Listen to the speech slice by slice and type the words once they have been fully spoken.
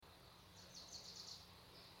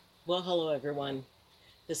Well, hello everyone.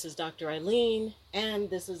 This is Dr. Eileen, and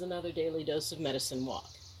this is another daily dose of medicine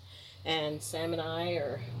walk. And Sam and I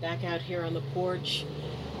are back out here on the porch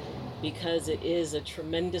because it is a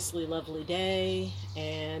tremendously lovely day.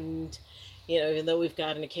 And, even though we've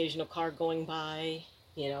got an occasional car going by,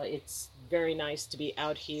 it's very nice to be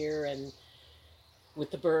out here and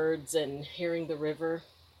with the birds and hearing the river.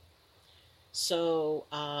 So,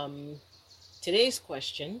 today's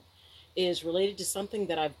question is related to something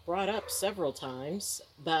that I've brought up several times,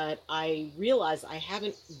 but I realize I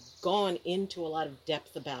haven't gone into a lot of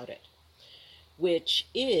depth about it, which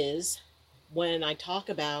is when I talk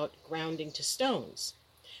about grounding to stones.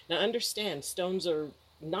 Now, understand, stones are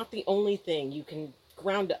not the only thing you can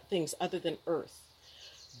ground up things other than earth,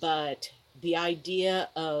 but the idea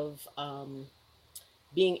of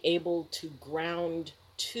being able to ground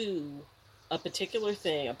to a particular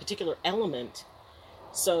thing, a particular element.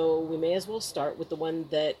 So we may as well start with the one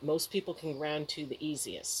that most people can ground to the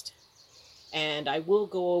easiest. And I will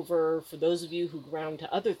go over, for those of you who ground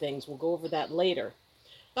to other things, we'll go over that later.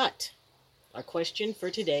 But our question for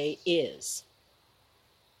today is,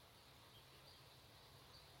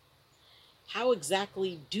 how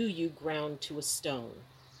exactly do you ground to a stone?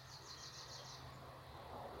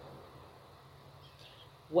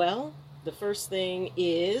 Well, the first thing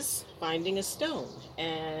is finding a stone.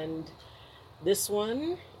 And this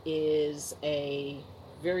one is a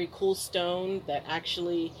very cool stone that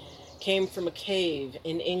actually came from a cave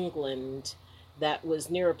in England that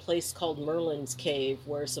was near a place called Merlin's Cave,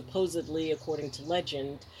 where supposedly, according to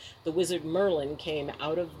legend, the wizard Merlin came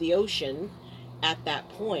out of the ocean at that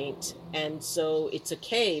point. And so it's a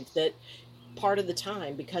cave that part of the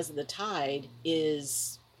time, because of the tide,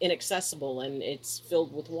 is inaccessible and it's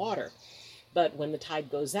filled with water. But when the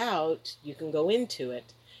tide goes out, you can go into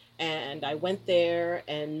it. And I went there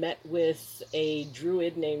and met with a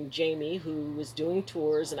druid named Jamie who was doing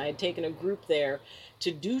tours, and I had taken a group there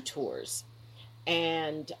to do tours.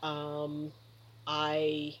 And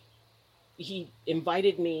I he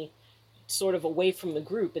invited me sort of away from the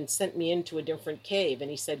group and sent me into a different cave.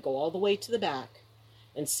 And he said, go all the way to the back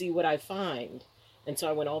and see what I find. And so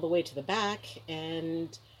I went all the way to the back,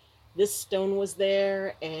 and this stone was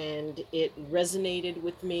there, and it resonated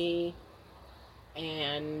with me.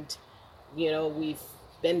 And, we've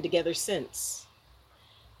been together since.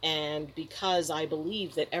 And because I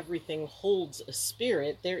believe that everything holds a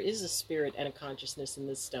spirit, there is a spirit and a consciousness in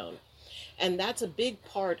this stone. And that's a big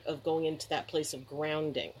part of going into that place of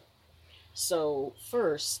grounding. So,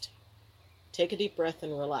 first, take a deep breath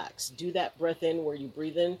and relax. Do that breath in where you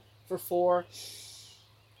breathe in for 4,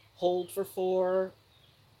 hold for 4,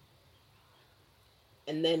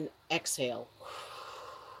 and then exhale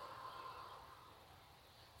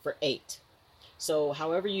for 8. So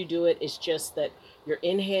however you do it, it's just that your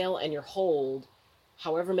inhale and your hold,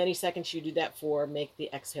 however many seconds you do that for, make the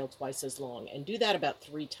exhale twice as long. And do that about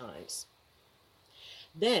 3 times.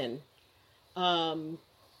 Then,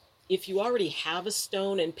 if you already have a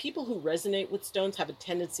stone, and people who resonate with stones have a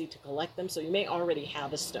tendency to collect them, so you may already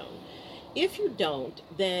have a stone. If you don't,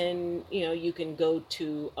 then, you can go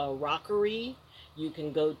to a rockery, you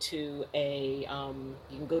can go to a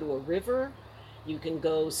river, you can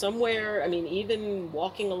go somewhere. I mean, even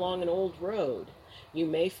walking along an old road, you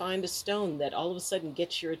may find a stone that all of a sudden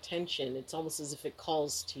gets your attention. It's almost as if it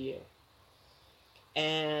calls to you.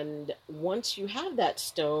 And once you have that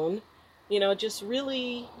stone, just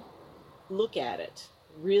really look at it,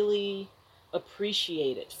 really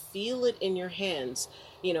appreciate it, feel it in your hands,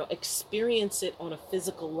 experience it on a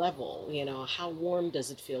physical level. How warm does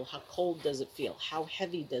it feel? How cold does it feel? How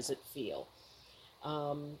heavy does it feel?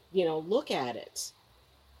 Look at it.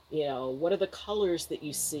 What are the colors that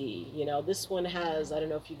you see? This one has, I don't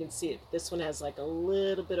know if you can see it, but this one has like a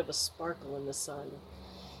little bit of a sparkle in the sun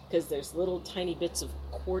because there's little tiny bits of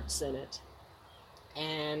quartz in it.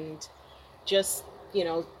 And just,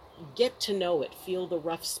 get to know it. Feel the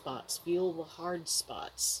rough spots, feel the hard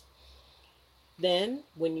spots. Then,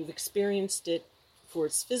 when you've experienced it for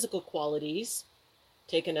its physical qualities,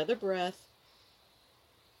 take another breath.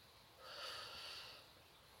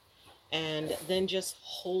 And then just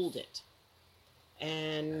hold it.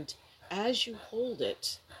 And as you hold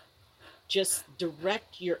it, just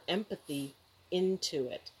direct your empathy into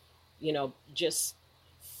it. Just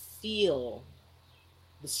feel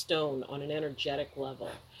the stone on an energetic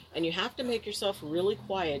level. And you have to make yourself really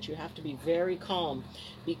quiet. You have to be very calm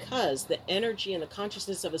because the energy and the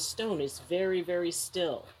consciousness of a stone is very, very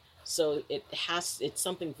still. So it's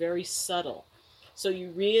something very subtle. So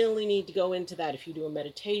you really need to go into that if you do a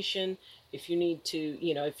meditation, if you need to,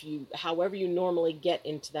 however you normally get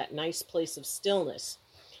into that nice place of stillness.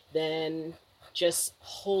 then just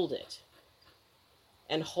hold it.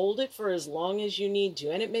 And hold it for as long as you need to.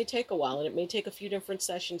 And it may take a while, and it may take a few different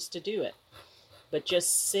sessions to do it. But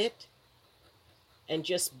just sit and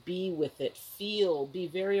just be with it. Feel, be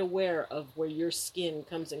very aware of where your skin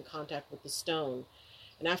comes in contact with the stone.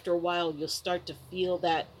 And after a while, you'll start to feel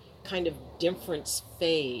that kind of difference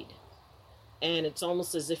fade. And it's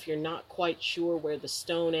almost as if you're not quite sure where the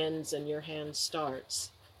stone ends and your hand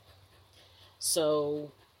starts.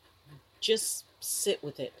 So just sit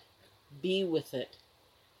with it, be with it,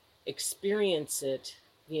 experience it.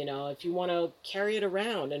 You know, if you want to carry it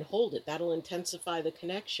around and hold it, that'll intensify the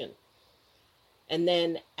connection. And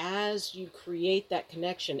then as you create that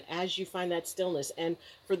connection, as you find that stillness, and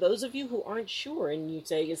for those of you who aren't sure and you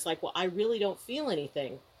say, it's like, well, I really don't feel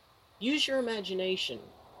anything, use your imagination.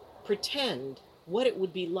 Pretend what it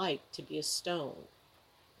would be like to be a stone.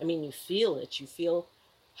 I mean, you feel it. You feel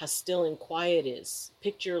how still and quiet it is.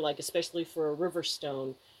 Picture, like, especially for a river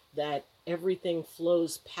stone, that everything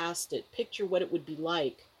flows past it. Picture what it would be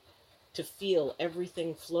like to feel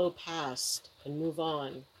everything flow past and move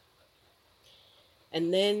on.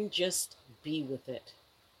 And then just be with it.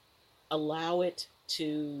 Allow it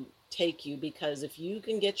to take you, because if you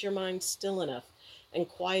can get your mind still enough and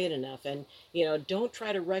quiet enough, and, you know, don't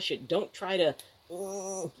try to rush it. Don't try to,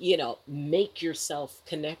 you know, make yourself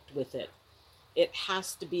connect with it. It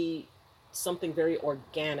has to be something very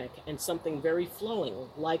organic and something very flowing,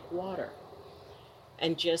 like water.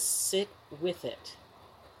 And just sit with it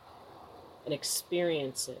and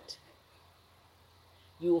experience it.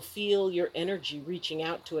 You will feel your energy reaching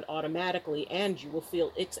out to it automatically, and you will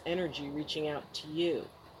feel its energy reaching out to you.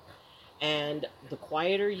 And the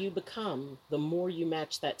quieter you become, the more you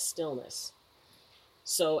match that stillness.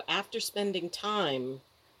 So after spending time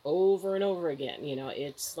over and over again, you know,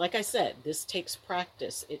 it's like I said, this takes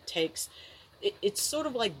practice. It's sort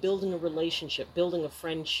of like building a relationship, building a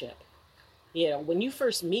friendship. You know, when you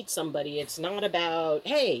first meet somebody, it's not about,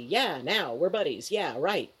 hey, yeah, now we're buddies. Yeah,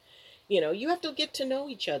 right. You know, you have to get to know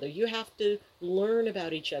each other. You have to learn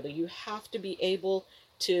about each other. You have to be able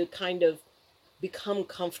to kind of become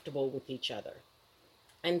comfortable with each other.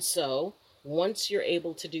 And so once you're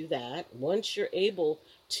able to do that, once you're able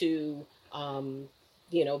to,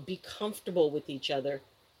 you know, be comfortable with each other,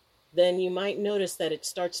 then you might notice that it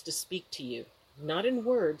starts to speak to you, not in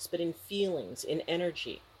words, but in feelings, in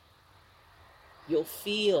energy. You'll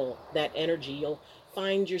feel that energy. You'll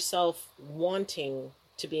find yourself wanting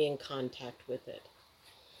to be in contact with it.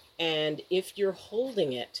 And if you're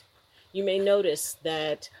holding it, you may notice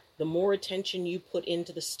that the more attention you put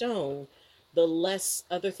into the stone, the less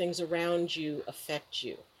other things around you affect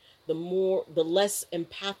you. The less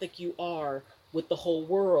empathic you are with the whole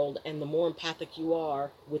world, and the more empathic you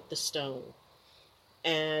are with the stone.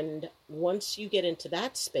 And once you get into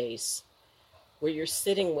that space where you're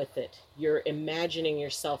sitting with it, you're imagining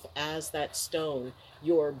yourself as that stone,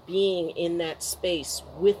 you're being in that space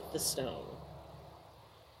with the stone,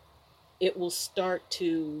 it will start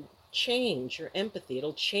to change your empathy.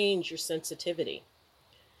 It'll change your sensitivity.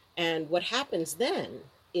 And what happens then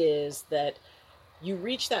is that you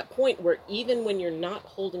reach that point where even when you're not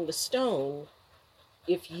holding the stone,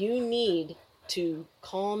 if you need to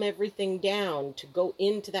calm everything down, to go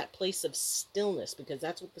into that place of stillness, because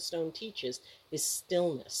that's what the stone teaches, is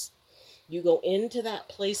stillness. You go into that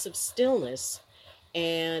place of stillness,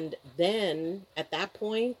 and then at that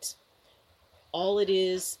point, all it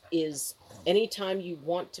is anytime you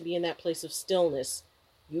want to be in that place of stillness,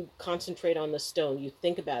 you concentrate on the stone, you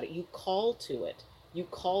think about it, you call to it, you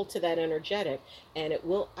call to that energetic, and it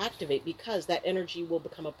will activate, because that energy will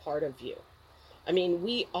become a part of you. I mean,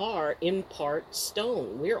 we are in part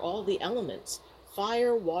stone. We're all the elements.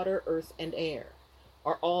 Fire, water, earth, and air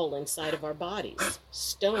are all inside of our bodies.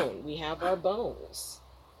 Stone, we have our bones.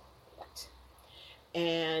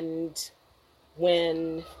 And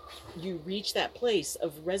when you reach that place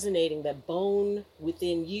of resonating, that bone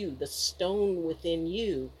within you, the stone within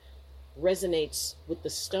you, resonates with the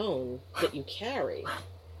stone that you carry.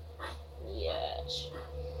 Yes.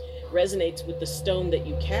 Resonates with the stone that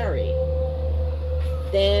you carry.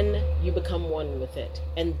 Then you become one with it.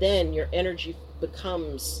 And then your energy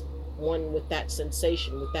becomes one with that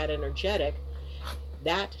sensation, with that energetic.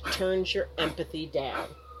 That turns your empathy down.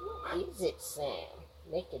 What is it, Sam?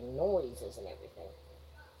 Making noises and everything.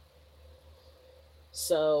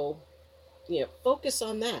 So, you know, focus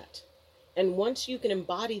on that. And once you can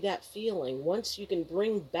embody that feeling, once you can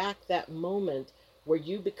bring back that moment where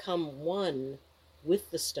you become one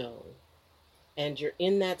with the stone, and you're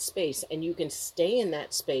in that space, and you can stay in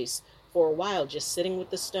that space for a while, just sitting with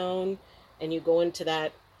the stone, and you go into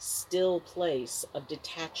that still place of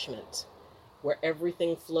detachment where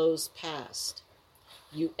everything flows past,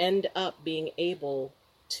 you end up being able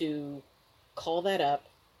to call that up,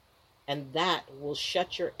 and that will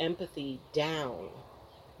shut your empathy down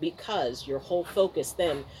because your whole focus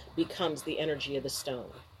then becomes the energy of the stone.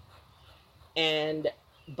 And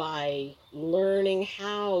by learning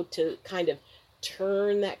how to kind of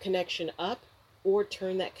turn that connection up or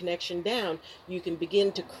turn that connection down, you can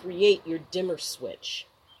begin to create your dimmer switch.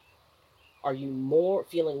 Are you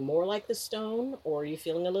feeling more like the stone, or are you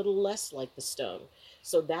feeling a little less like the stone?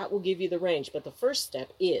 So that will give you the range. But the first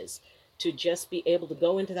step is to just be able to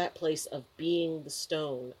go into that place of being the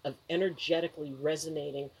stone, of energetically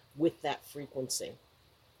resonating with that frequency.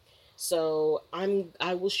 So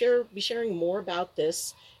I will be sharing more about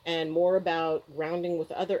this and more about grounding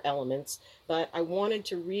with other elements, but I wanted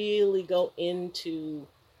to really go into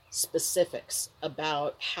specifics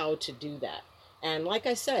about how to do that. And like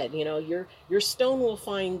I said, your stone will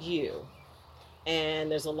find you. And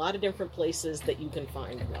there's a lot of different places that you can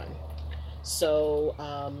find one. So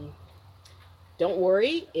don't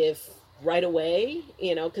worry if right away,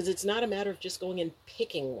 because it's not a matter of just going and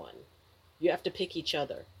picking one. You have to pick each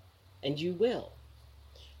other, and you will.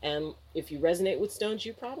 And if you resonate with stones,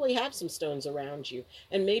 you probably have some stones around you.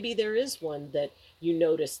 And maybe there is one that you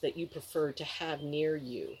notice that you prefer to have near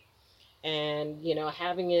you. And,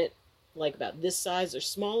 having it like about this size or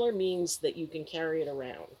smaller means that you can carry it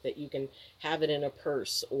around, that you can have it in a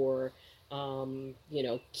purse or,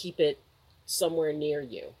 keep it somewhere near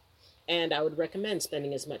you. And I would recommend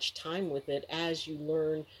spending as much time with it as you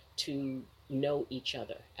learn to know each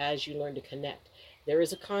other, as you learn to connect. There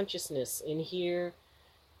is a consciousness in here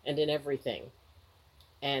and in everything.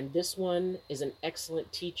 And this one is an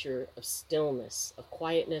excellent teacher of stillness, of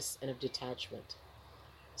quietness, and of detachment.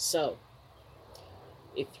 So,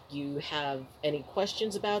 if you have any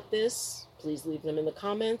questions about this, please leave them in the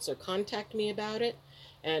comments or contact me about it,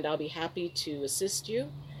 and I'll be happy to assist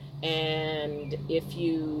you. And if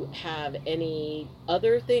you have any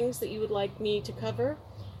other things that you would like me to cover,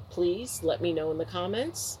 please let me know in the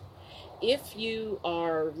comments. If you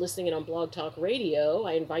are listening in on Blog Talk Radio,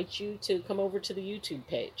 I invite you to come over to the YouTube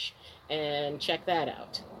page and check that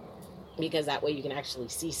out, because that way you can actually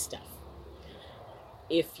see stuff.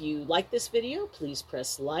 If you like this video, please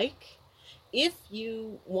press like. If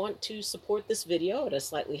you want to support this video at a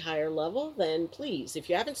slightly higher level, then please, if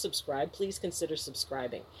you haven't subscribed, please consider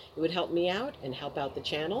subscribing. It would help me out and help out the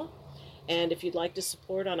channel. And if you'd like to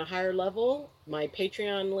support on a higher level, my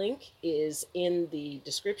Patreon link is in the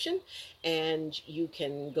description, and you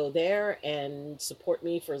can go there and support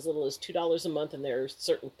me for as little as $2 a month, and there are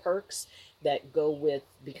certain perks that go with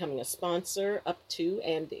becoming a sponsor, up to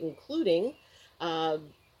and including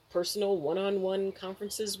personal one-on-one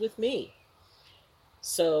conferences with me.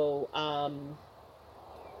 So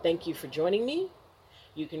thank you for joining me.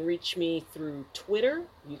 You can reach me through Twitter.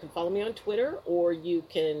 You can follow me on Twitter, or you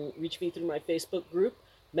can reach me through my Facebook group,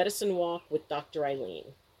 Medicine Walk with Dr. Eileen.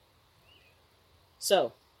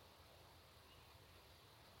 So,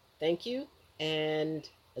 thank you, and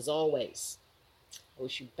as always, I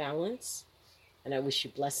wish you balance, and I wish you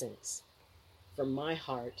blessings from my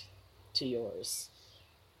heart to yours.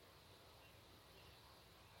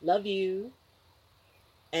 Love you,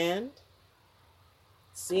 and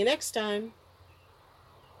see you next time.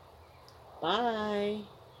 Bye.